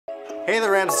Hey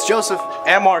there, Rams, it's Joseph.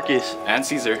 And Marcus. And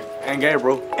Caesar. And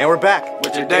Gabriel. And we're back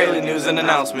with your daily news and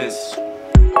announcements. Do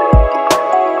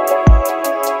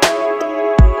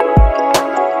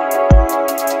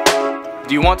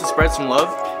you want to spread some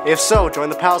love? If so, join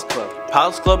the Pals Club.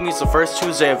 Pals Club meets the first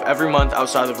Tuesday of every month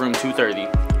outside of room 230.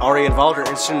 Already involved or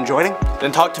interested in joining?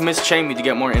 Then talk to Miss Chamey to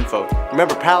get more info.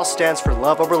 Remember, Pals stands for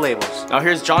Love Over Labels. Now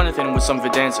here's Jonathan with some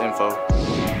V-Dance info.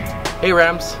 Hey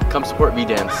Rams, come support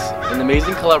V-Dance, an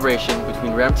amazing collaboration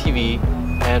between RamTV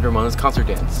and Ramona's Concert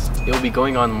Dance. It will be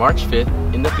going on March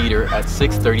 5th in the theater at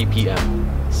 6:30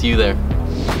 p.m. See you there.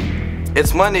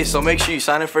 It's Monday, so make sure you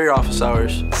sign up for your office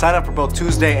hours. Sign up for both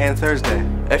Tuesday and Thursday.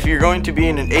 If you're going to be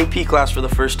in an AP class for the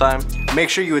first time,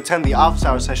 make sure you attend the office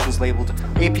hour sessions labeled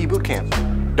AP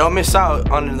Bootcamp. Don't miss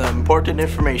out on the important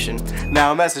information.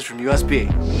 Now a message from USB.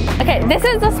 Okay, this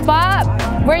is the spot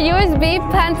where USB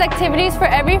plans activities for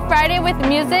every Friday with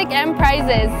music and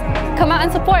prizes. Come out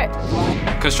and support.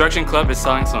 Construction Club is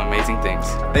selling some amazing things.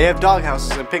 They have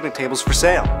doghouses and picnic tables for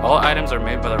sale. All items are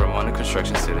made by the Ramona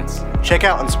construction students. Check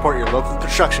out and support your local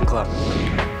construction club.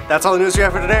 That's all the news we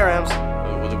have for today, Rams.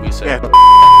 What did we say? Yeah.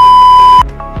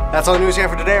 That's all the news we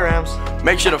have for today, Rams.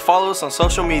 Make sure to follow us on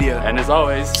social media. And as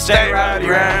always, stay rowdy,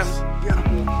 Rams.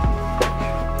 Yeah.